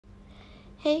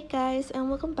Hey guys, and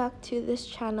welcome back to this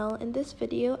channel. In this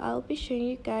video, I'll be showing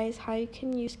you guys how you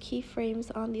can use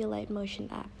keyframes on the Alight Motion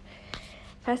app.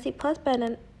 Press the plus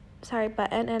button,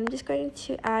 and I'm just going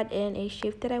to add in a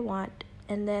shape that I want,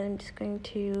 and then I'm just going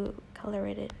to color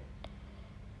it.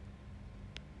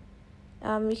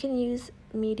 You can use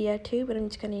media too, but I'm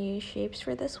just going to use shapes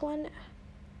for this one.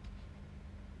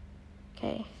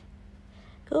 Okay.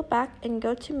 Go back and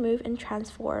go to move and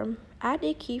transform. Add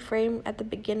a keyframe at the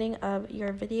beginning of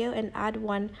your video and add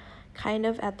one kind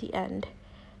of at the end.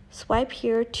 Swipe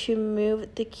here to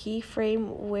move the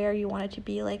keyframe where you want it to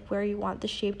be, like where you want the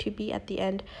shape to be at the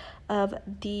end of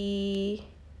the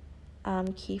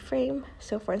keyframe.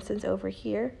 So for instance over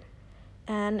here,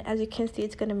 and as you can see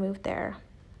it's going to move there.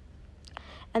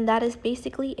 And that is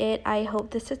basically it. I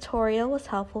hope this tutorial was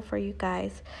helpful for you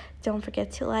guys. Don't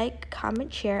forget to like,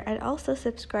 comment, share, and also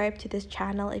subscribe to this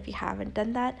channel if you haven't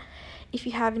done that. If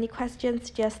you have any questions,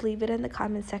 just leave it in the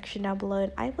comment section down below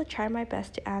and I will try my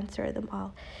best to answer them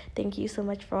all. Thank you so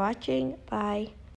much for watching. Bye.